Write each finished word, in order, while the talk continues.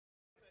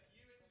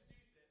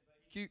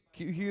Cue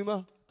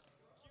humour.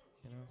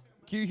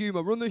 Cue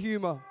humour. Run the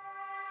humour.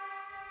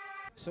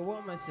 So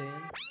what am I saying?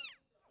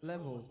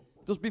 Level.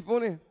 Just be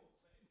funny.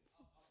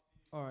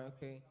 All right.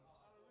 Okay.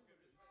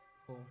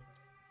 Cool.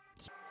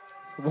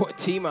 What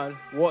T-man?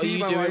 What are you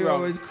doing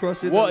wrong?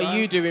 What are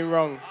you doing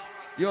wrong?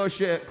 Your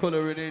shirt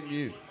colouring in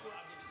you.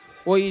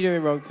 What are you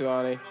doing wrong,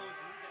 Arnie?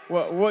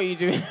 What are you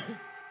doing?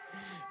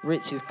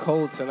 Rich is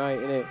cold tonight,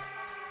 innit?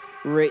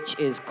 Rich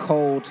is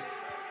cold.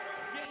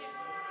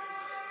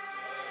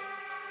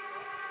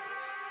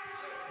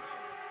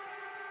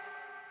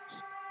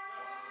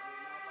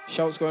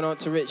 Shouts going out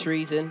to Rich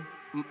Reason,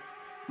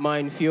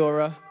 Mind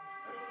Fura.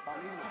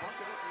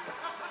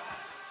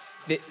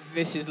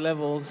 This is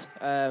Levelz.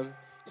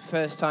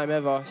 First time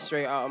ever,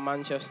 straight out of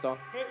Manchester.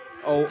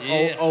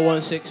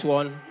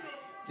 01.1.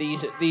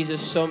 These are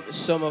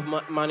some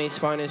of Manny's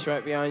finest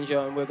right behind you,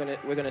 and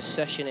we're gonna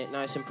session it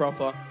nice and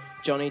proper.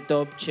 Jonny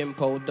Dub,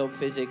 Chimpo, Dub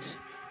Phizix.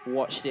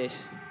 Watch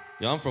this.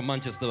 Yeah, I'm from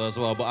Manchester as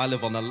well, but I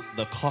live on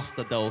the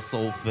Costa del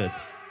Salford.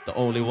 The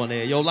only one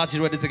here. Yo, lads,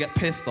 you ready to get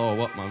pissed or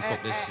what, man?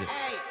 Fuck this shit.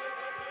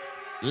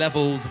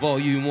 Levelz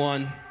Volume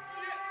 1.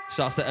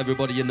 Shouts to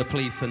everybody in the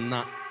place and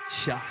that.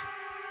 Cha.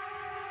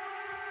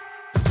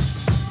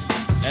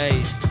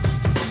 Hey.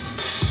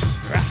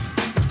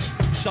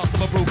 Shouts to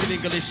my broken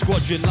English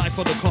squadron. Life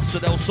on the Costa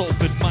del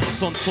Salford.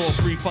 Man's on tour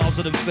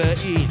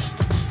 3013.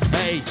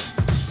 Hey.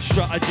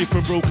 Strategy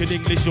from broken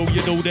English, yo,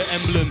 you know the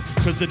emblem.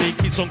 Cause the name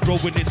keeps on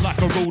growing, it's like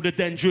a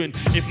rhododendron.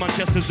 If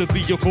Manchester's a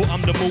vehicle,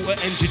 I'm the motor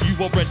engine. You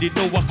already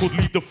know I could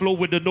leave the flow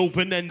with an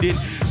open ending.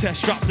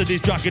 Test straps and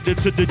is dragging it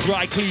to the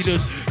dry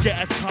cleaners.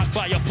 Get attacked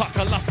by a pack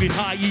of laughing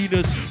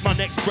hyenas. My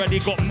next bread,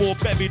 it got more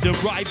buried than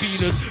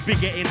Ribenas. Been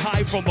getting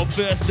high from my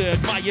first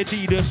third, my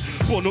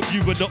Adidas. Burn up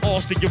you in the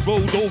arse, then you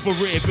rolled over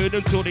it. Burn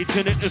until they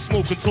turn it to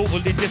smoke and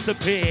totally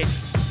disappear.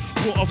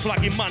 Put a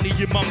flagging money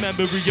in my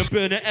memory and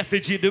burn an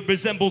effigy that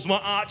resembles my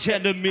arch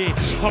enemy.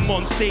 I'm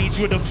on stage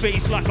with a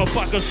face like a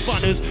bag of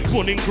spanners.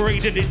 One in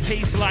grade and it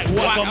tastes like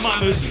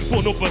Wagamama's.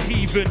 Born up a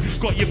heathen,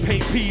 got your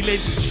paint peeling.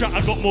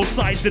 Strata got more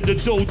size than the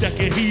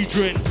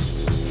dodecahedron.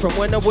 From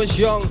when I was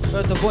young,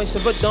 heard the voice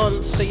of a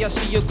don. Say I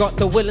see you got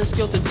the will and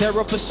skill to tear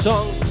up a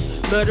song.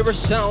 Murderous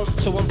sound,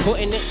 so I'm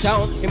putting it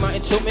down. It might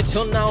have took me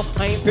till now.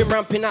 I ain't been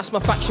ramping, that's my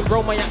faction,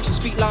 bro. My actions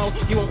speak loud.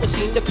 You won't have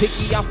seen the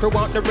picky out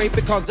throughout the rape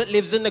because it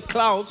lives in the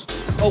clouds.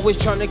 Always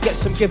trying to get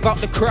some give out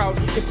the crowd.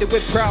 If they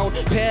were proud,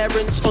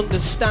 parents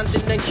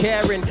understanding and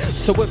caring.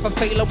 So if I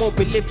fail, I won't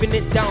be living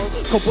it down.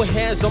 Couple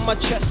hairs on my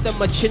chest and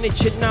my chin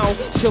itching now.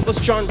 Silver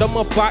strand on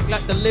my back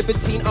like the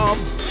Libertine arm.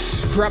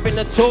 Grabbing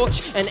a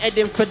torch and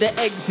heading for the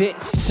exit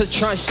to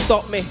try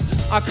stop me.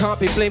 I can't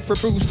be blamed for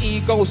bruised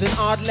egos and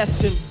hard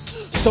lessons.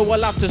 So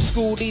I'll have to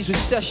school these with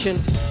session,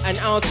 and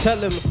I'll tell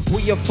them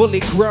we are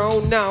fully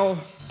grown now.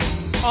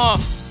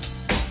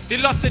 They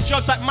lost their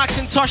jobs like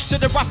Macintosh to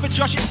the rapper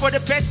Josh. It's for the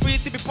best for you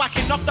to be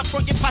backing off the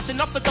front. You're passing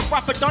off as a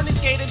rapper. Don is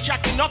skating,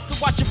 jacking off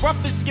to watch your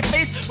brothers in your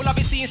face. Will I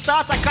be seeing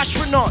stars like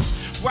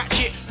astronauts?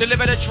 Ratchet,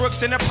 deliver the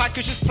drugs in a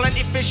package. There's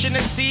plenty fish in the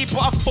sea,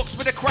 but I fucks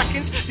with the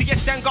Krakens. The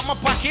SN got my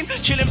backing,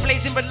 chilling,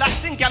 blazing,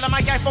 relaxing. Gal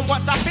my guy from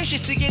WhatsApp,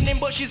 she's singing in,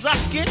 but she's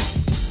asking.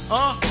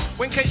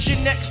 When catch you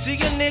next to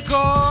your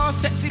nigga,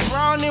 sexy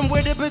browning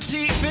with a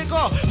petite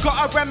figure.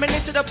 Gotta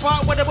reminisce of the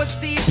part where there was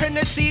deep in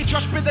the sea.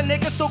 Josh with the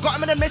nigga still got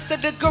him in the midst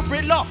of the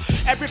gorilla.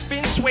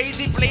 Everything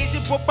swazy,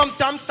 blazing, but from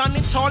dumb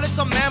standing tall as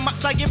a man.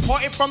 Max I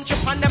imported from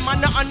Japan, the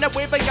man on the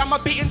way, but I'm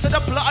beating to the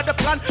plot of the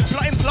plan.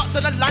 Plotting plots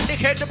of the land, they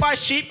heard to buy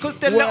sheep cause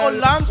they're little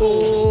lambs.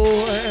 Oh,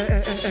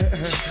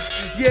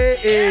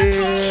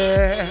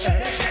 yeah,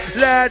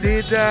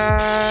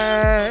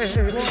 la-di-da.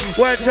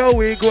 Watch how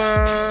we go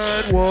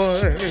on,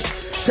 boy.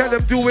 Tell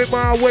them do it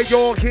my way,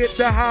 y'all hit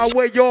the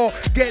highway, y'all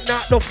get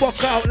knocked the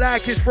fuck out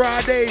like it's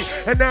Friday.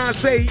 And I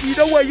say,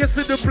 either way you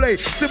sit the play,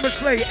 Simmer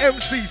Slay,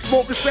 MC,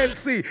 smoke the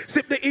Sensi,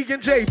 sip the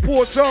E&J,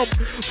 pour some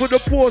for the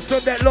poor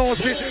son that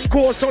lost it.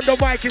 Course on the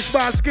mic is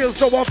my skill,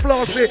 so I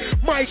floss it.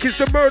 Mike is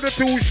the murder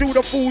tool, shoot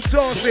a fool,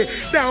 toss it.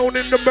 Down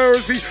in the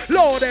Mersey,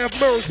 Lord have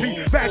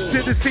mercy. Back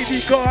to the city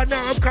car,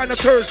 now I'm kinda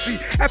thirsty.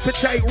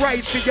 Appetite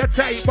right to your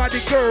tight body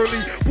girly.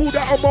 Pulled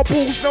out on my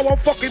booze, now I'm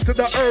fucking to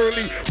the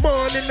early.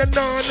 Morning the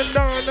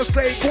nine. I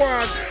say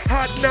Quan,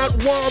 hot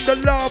not warm, the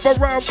lava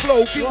around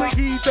flow. Feel the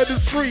heat of the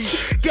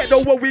street, get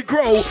over we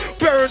grow.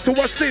 Burn to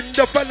a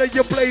cinder, fella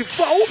you play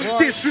foe.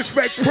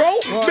 Disrespect bro,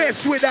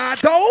 mess with our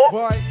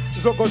dough.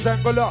 Zungo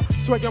Zangola,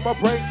 swinging my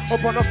brain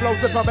up on the flow.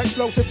 If I'm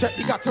explosive, check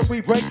the got to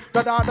re-break.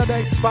 The other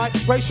day,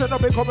 vibration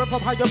of me coming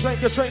from higher plane.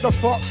 You train the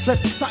fuck,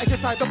 drift side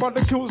inside the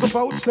molecules of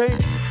both same.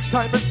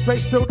 Time and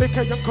space still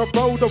decay and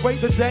corrode away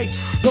the day.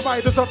 The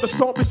riders on the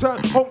storm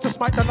return home to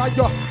smite the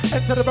liar.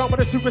 Enter the realm of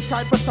the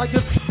suicide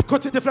messiahs.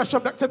 Cutting the flesh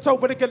from neck to toe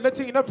with the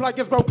guillotine and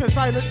pliers broken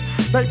silence.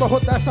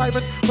 Neighborhood their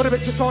sirens, but the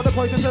bitches call the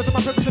poison. Says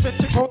my primitive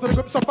instinct hold to the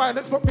grips of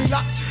violence. But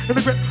relax in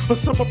the grip of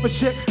some of the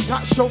shit.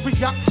 Can't show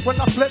react when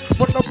I flip,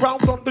 when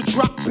around on the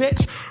trap,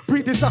 bitch.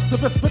 Breed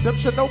disastrous for them,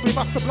 Shinobi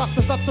master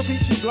blasters, that's a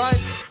reaching line.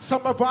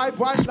 Summer vibe,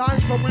 white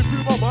lines flowing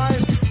through my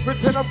mind.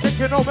 Pretend I'm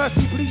kicking no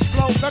mercy, please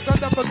flow. Like I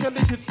never get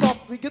it, you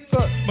soft. We get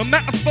to. My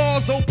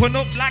metaphors open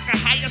up like a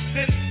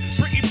hyacinth.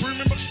 Pretty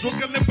blooming but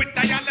struggling with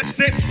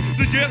dialysis.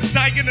 The year's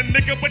dying, a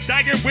nigga we're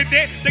dying with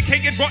it.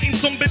 Decaying, rotting,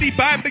 somebody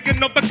buying big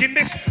enough for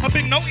Guinness. I've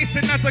been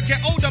noticing as I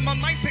get older, my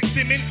mindset's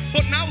dimming.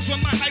 But now's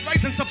when my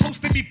horizon's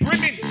supposed to be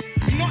brimming.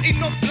 Not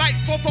enough light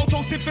for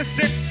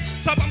photosynthesis.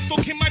 So I'm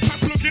stuck in my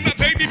past looking at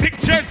baby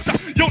pictures.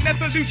 You'll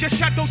never lose your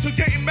shadow to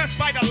get immersed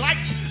by the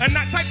light. And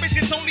that type of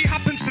shit only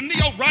happens to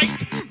Neo, right?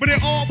 When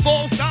it all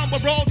falls down,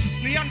 we're all just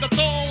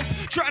Neanderthals.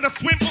 Trying to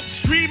swim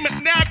upstream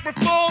at Niagara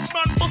Falls.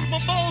 Man, bust my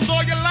balls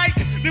all you like.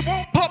 They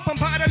won't pop, I'm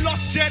part of the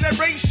lost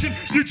generation.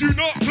 Did you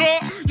not know?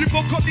 You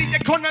fuck up the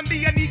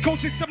economy and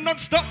ecosystem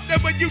non-stop. Then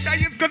when you die,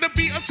 it's gonna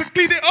be us to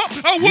clean it up.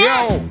 Oh,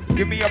 what? Yo,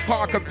 give me a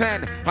Parker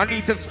pen. I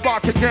need to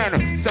spark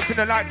again. Something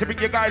I like to bring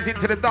you guys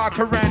into the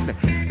darker end.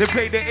 They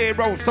play the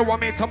hero, so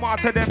I'm here to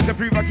martyr them. To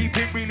prove I keep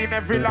it real in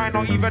every line,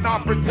 not even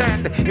half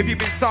pretend. If you've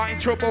been starting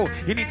trouble,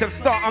 you need to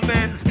start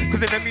amends.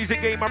 Cause in the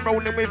music game, I'm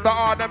rolling with the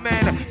harder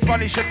men.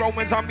 Spanish and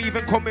Romans, I'm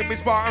even coming with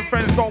Spartan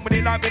friends. So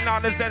many like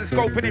bananas, then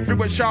scoping it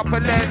through a sharper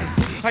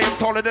lens. I am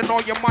taller than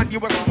all your man, you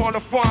a smaller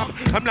farm.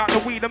 I'm like the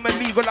weed, I'm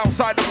illegal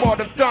outside the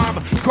board of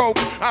dumb. Coke,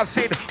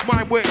 acid,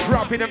 mind work,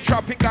 dropping them,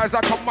 trapping guys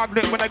like a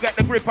magnet. When I get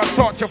the grip, I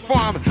torch your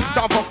farm.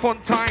 Down for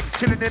fun times,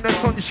 chilling in the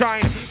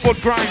sunshine.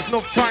 Good grinds,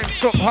 enough time,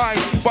 up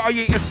high. But I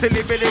ain't a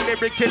silly, billy,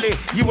 lyrically.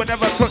 You will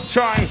never touch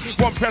high.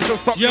 One press will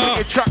stop doing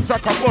your tracks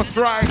like a bus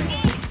ride.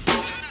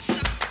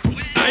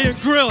 Iron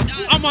Grill,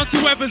 I'm on to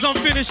whoever's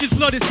unfinished, his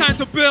blood, it's time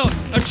to build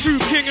a true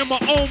king in my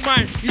own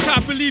mind. These high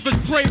believers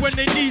pray when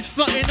they need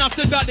something,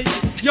 after that they,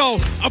 yo,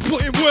 I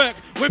put in work.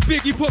 When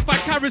Biggie put 5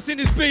 carats in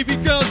his baby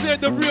girl's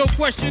head, the real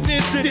question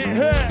is, did it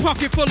hurt?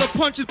 Pocket full of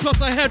punches, plus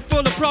a head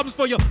full of problems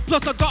for you.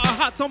 Plus I got a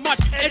hat to match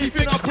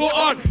anything I put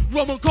on.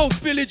 Roman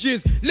coast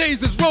villages,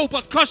 lasers,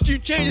 robots,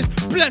 costume changes.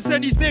 Bless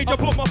any stage I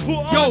put my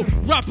foot on.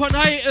 Yo, rap on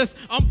hiatus,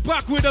 I'm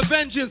back with a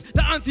vengeance.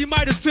 The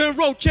anti-Midas turn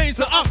road, change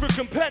the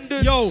African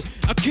pendants. Yo,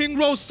 a king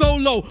rose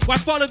solo, why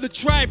follow the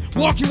tribe?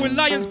 Walking with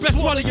lions, best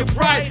swallow your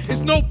pride.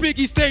 It's no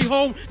biggie, stay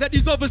home. Let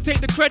these others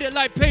take the credit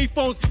like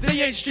payphones.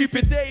 They ain't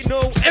stupid, they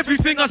know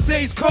everything I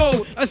say is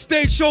cold. A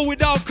stage show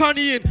without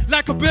Konny in,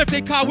 like a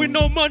birthday car with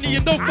no money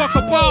and no fuck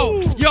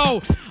about.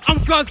 Yo, I'm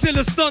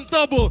Godzilla stunt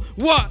double.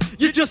 What?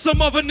 You just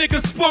some other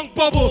nigga spunk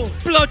bubble.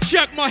 Blood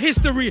check my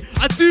history.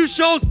 I do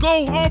shows,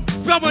 go home,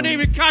 spell my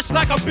name in cash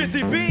like a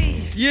busy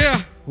bee. Yeah.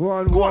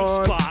 One.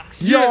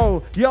 Sparkz.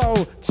 Yo,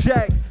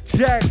 check.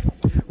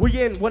 We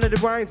in one of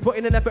the rhymes,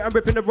 putting an effort and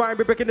ripping the rhyme.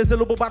 We're breaking the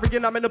syllable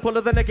barrier, I'm in the pull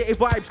of the negative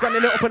vibes.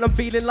 Grinding it up and I'm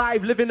feeling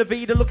live, living the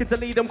vida, looking to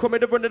lead. I'm coming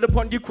to run it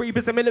upon you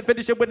creepers. A minute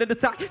finishing, winning the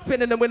attack,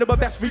 spinning and winning my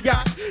best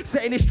react.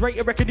 Setting it straight,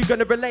 a record you're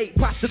gonna relate.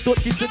 Past the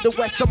Dutchies to the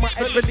west, on my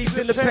head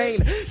releasing the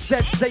pain.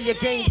 Said, say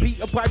again,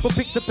 beat a pipe or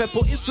pick the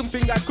pebble. It's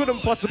something I couldn't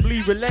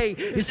possibly relate.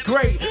 It's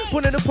great,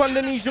 putting up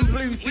Polynesian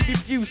blues.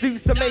 See the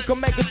fuse to make a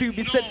mega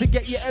doobie. Said to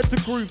get your head to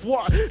groove.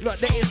 What? Not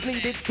that it's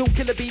needed, still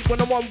kill a beat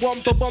when I'm on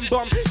one,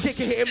 bum.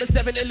 Kick it, hit him a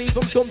 7 to leave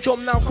him dumb.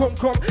 Now come,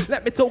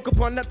 let me talk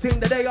upon that thing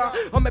that they are.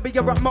 Or maybe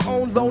you're at my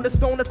own loner,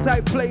 stoner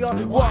type player.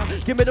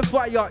 What? Give me the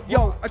fire,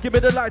 yo. I give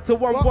it a lighter,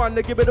 1-1.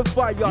 I give it a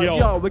fire,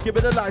 yo. I give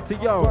it a lighter,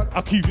 yo.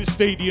 I keep it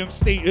stadium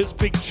status,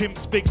 big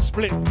chimps, big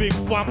split, big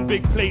fun,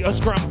 big platers,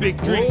 scram,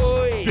 big drinks,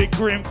 big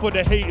grin for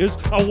the haters.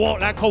 I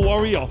walk like a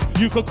warrior.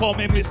 You could call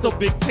me Mr.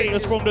 Big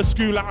Taters. From the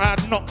school I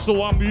had knocks,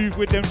 so I move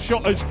with them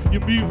shotters. You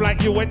move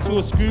like you went to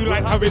a school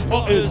like Harry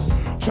Potter's.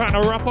 Trying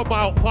to rap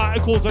about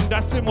particles and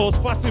decimals.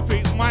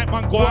 Pacifics, might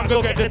man, go and go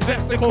get the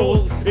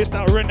testicles. It's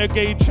that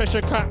renegade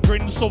Cheshire cat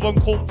grin, southern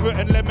comfort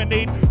and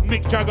lemonade.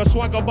 Mick Jagger,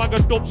 swagger, bag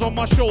of dubs on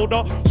my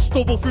shoulder.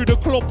 Stubble through the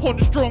club,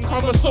 punch drunk,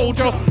 I'm a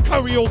soldier.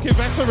 Karaoke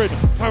veteran,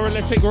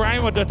 paralytic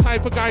rhymer. The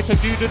type of guy to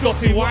do the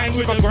dirty wine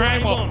with a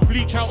grimer.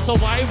 Bleach out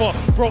survivor,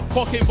 broke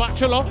pocket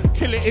bachelor.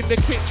 Kill it in the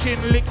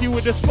kitchen, lick you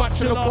with a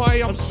spatula.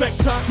 Boy, I'm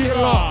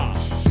spectacular.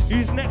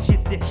 Who's next, you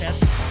dickhead?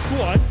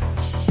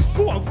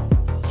 Go on.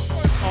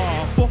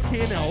 Oh,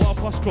 fucking hell, what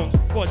a boss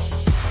cunt. Go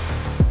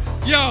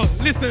on. Yo,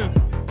 listen.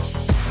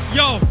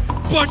 Yo,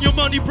 burn your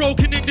money,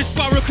 broken English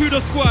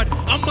Barracuda squad.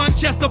 I'm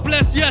Manchester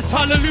blessed, yes,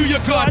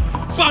 hallelujah, God.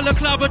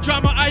 Balaclava,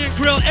 drama, Iron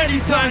Grill,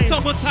 anytime.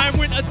 Summertime,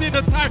 winter,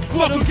 dinner time,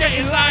 fuck, get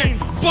in line.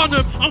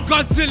 Bonham, I'm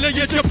Godzilla,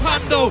 you're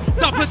Japando.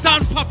 Dapper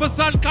Dan, Papa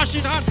San, cash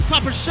in hand,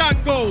 Papa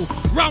Shango.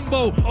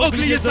 Rambo,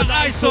 ugly as an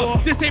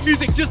ISO. This ain't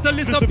music, just a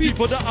list of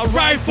people that I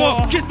ride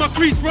for. Kiss my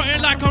crease,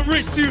 rotten like I'm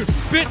rich soon.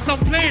 Bits I'm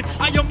playing,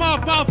 at your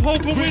mouth,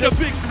 hoping with a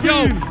big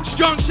spoon. Yo,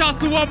 strong shouts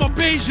to all my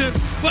patients.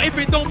 But if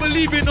they don't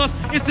believe in us,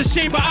 it's a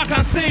shame, but I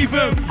can't save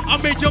them.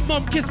 I made your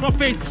mom kiss my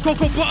face.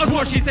 Cocoa butter's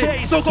what she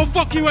takes. So go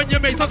fuck you and your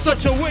mates, I'm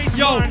such a waste.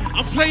 Yo, man.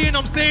 I'm playing,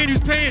 I'm saying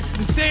who's paying.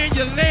 To stay in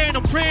your lane,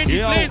 I'm praying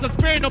these lanes are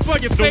spraying up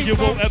on your No, face. you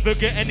won't ever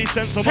get any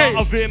sense out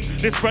of him.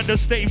 This brother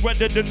stay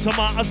weathered than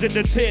tomatoes in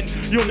the tin.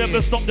 You'll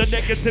never stop the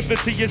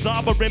negativity. Is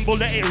arbouring, but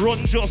let it run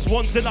just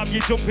once and have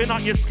you jumping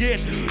out your skin.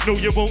 No,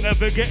 you won't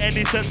ever get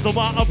any sense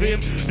out of him.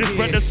 This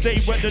brother stay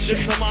weathered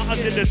than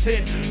tomatoes in the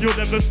tin. You'll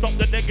never stop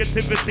the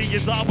negativity.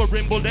 Is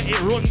arbouring, but let it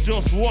run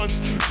just once.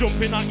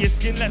 Jumping out your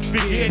skin, let's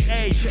begin.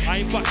 Hey, I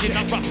ain't backing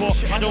that rapper.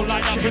 I don't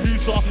like that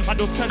producer. I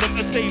just tell them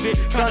to save it.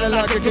 Kinda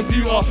like a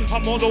computer.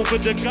 I'm all over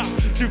the gap.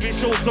 Doing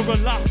shows to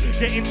relax.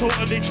 Getting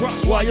totally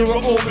trashed while you're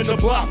at home in the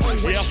back.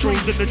 Yeah, I'm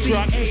frozen the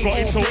track. Got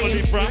it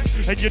totally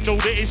brass. And you know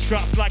that it's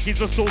straps like he's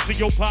a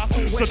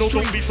sociopath. So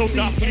don't be so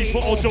daft. Please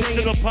put all jokes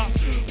in the past.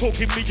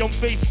 Poking me on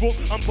Facebook,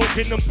 I'm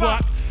poking them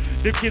back.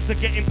 The kids are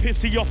getting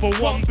pissy off of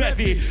one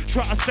bevy.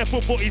 Try to step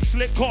up, but he's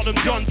slick, call him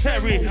John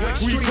Terry.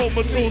 We call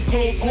my toes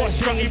close, watch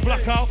Stratty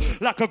blackout.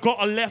 Like I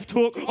got a left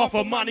hook off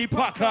a Manny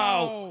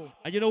Pacquiao.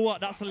 And you know what?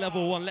 That's a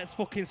level 1. Let's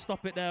fucking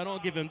stop it there.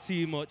 Don't give him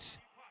too much.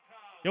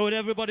 Yo, would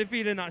everybody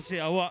feeling that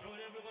shit or what?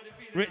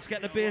 Rich,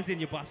 get the beers in,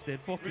 you bastard.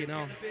 Fucking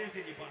hell.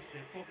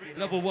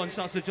 Level 1,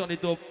 shouts to Jonny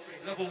Dub.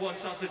 Level 1,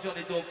 shouts to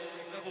Jonny Dub.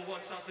 Level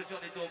 1, shouts to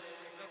Jonny Dub.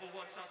 Level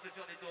 1, shouts to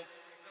Jonny Dub.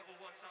 Level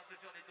 1, shouts to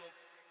Jonny Dub.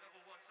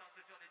 Level 1, shouts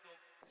to Jonny Dub.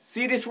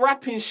 See this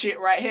rapping shit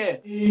right here?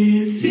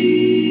 It's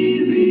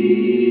easy.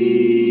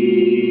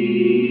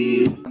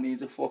 I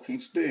need a fucking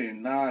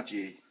spoon, nah,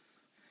 G.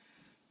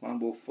 Man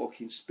will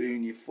fucking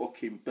spoon you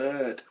fucking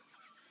bird.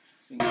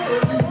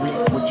 Every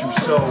week what you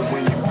sow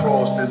when you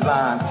cross the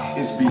line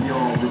is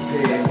beyond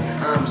repair.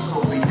 I'm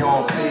so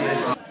beyond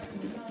fears.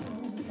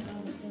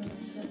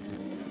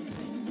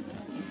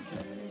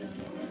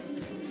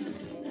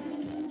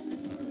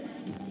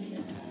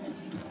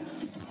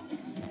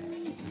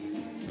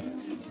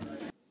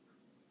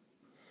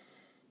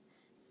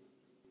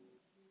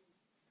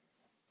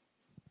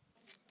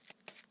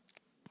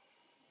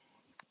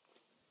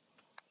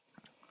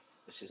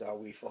 This is how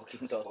we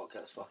fucking do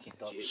podcast fucking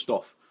dog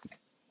Stuff.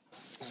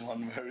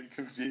 I'm very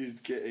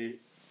confused, Kitty.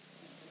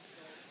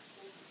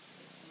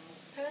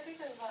 Could I do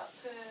that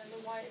to the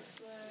white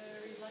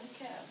furry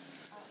blanket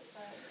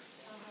outside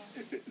our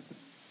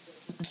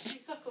house? She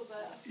suckles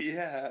it.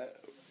 Yeah.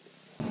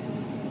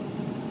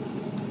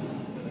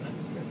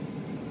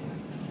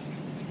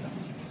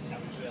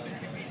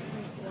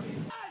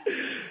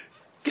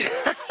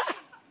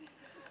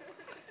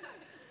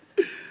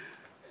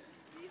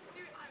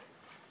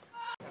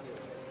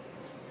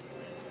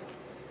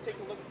 Take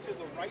a look to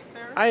the right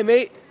there. Hi,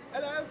 mate.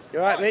 Hello. You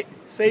alright, mate?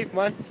 Safe,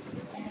 man.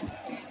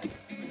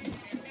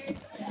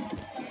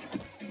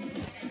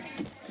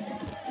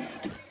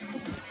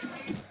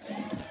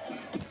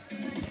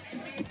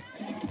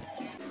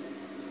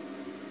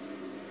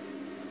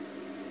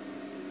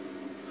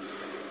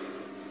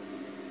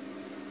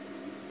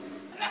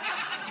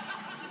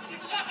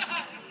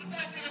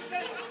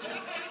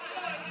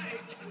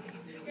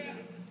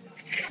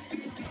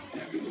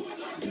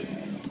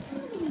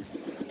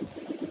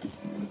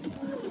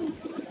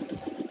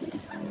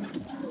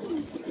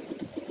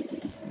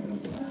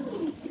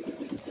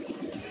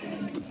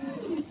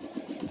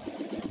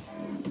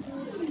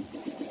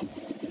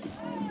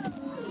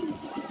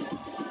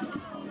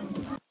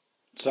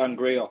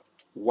 Sangria,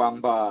 1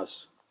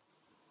 bars.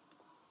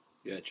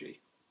 Yeah, G.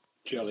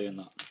 Jelly in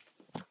that.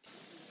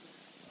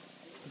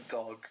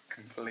 Dog,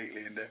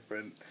 completely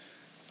indifferent.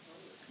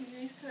 He's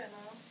used to it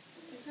now.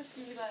 It's just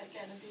you like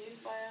getting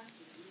abused by her.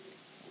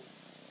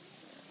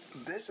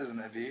 This isn't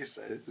abuse,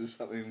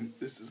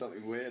 this is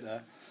something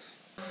weirder.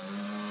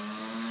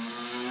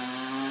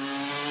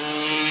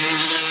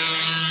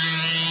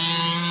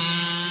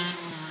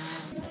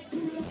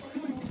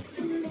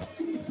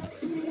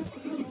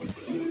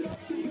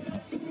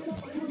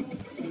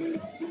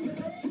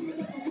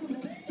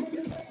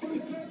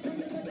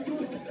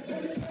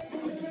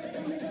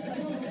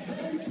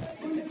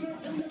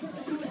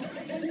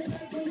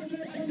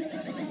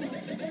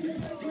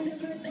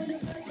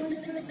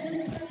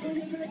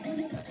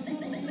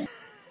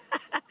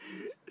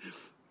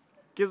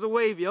 Give us a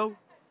wave, yo.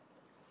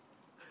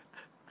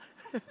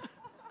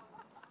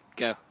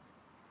 Go.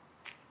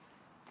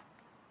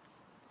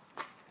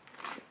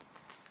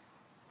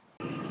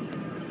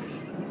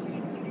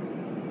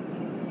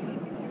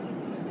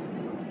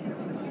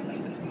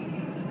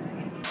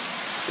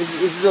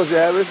 This is us,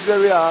 yeah. This is where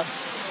we are.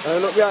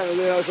 Look behind us,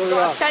 that's where we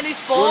are. Tennis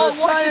We're ball. on a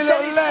tiny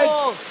little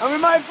ledge, and we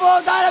might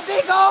fall down a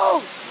big hole.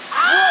 What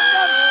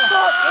the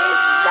fuck is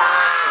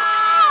that?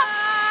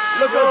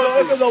 Look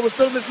at that, we're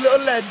still on this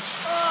little ledge.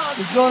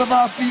 It's all of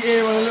our feet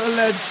here on a little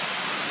ledge.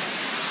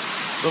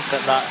 Look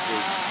at that,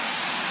 dude.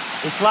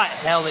 It's like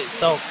hell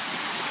itself.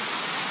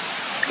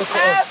 Look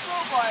at us.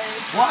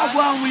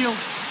 Wagwan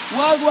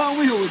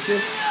wheel with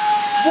this.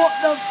 What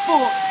the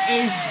fuck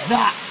is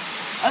that?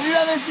 Have you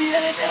ever seen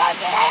anything like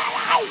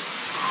that?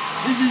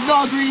 This is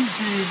not a green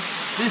screen.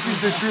 This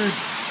is the truth.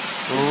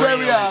 This is where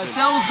we are.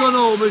 Del's gone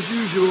home as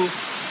usual.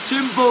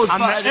 Chimpo's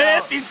back. And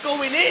the earth is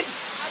going in.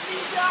 I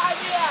need your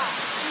idea.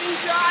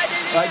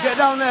 Right, get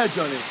down there,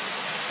 Johnny.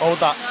 Hold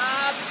that.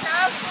 Nah, be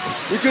careful.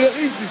 We could at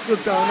least be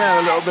stood down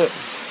there a little bit.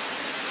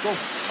 Go.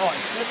 Oh,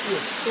 it's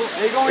slippery.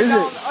 Are you going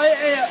down?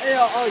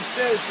 Here, oh,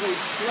 seriously,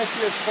 it's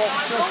slippery as fuck.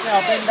 Trust me,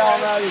 I've been down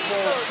there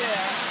before.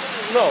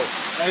 No.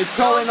 It's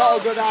probably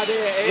not a good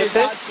idea. It is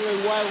actually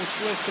well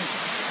slippy.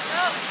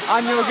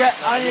 And you'll get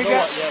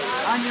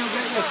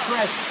your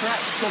crest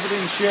covered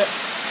in shit.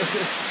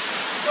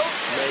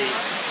 Mate,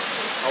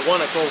 I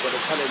want to go, but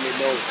they're telling me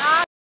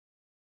no.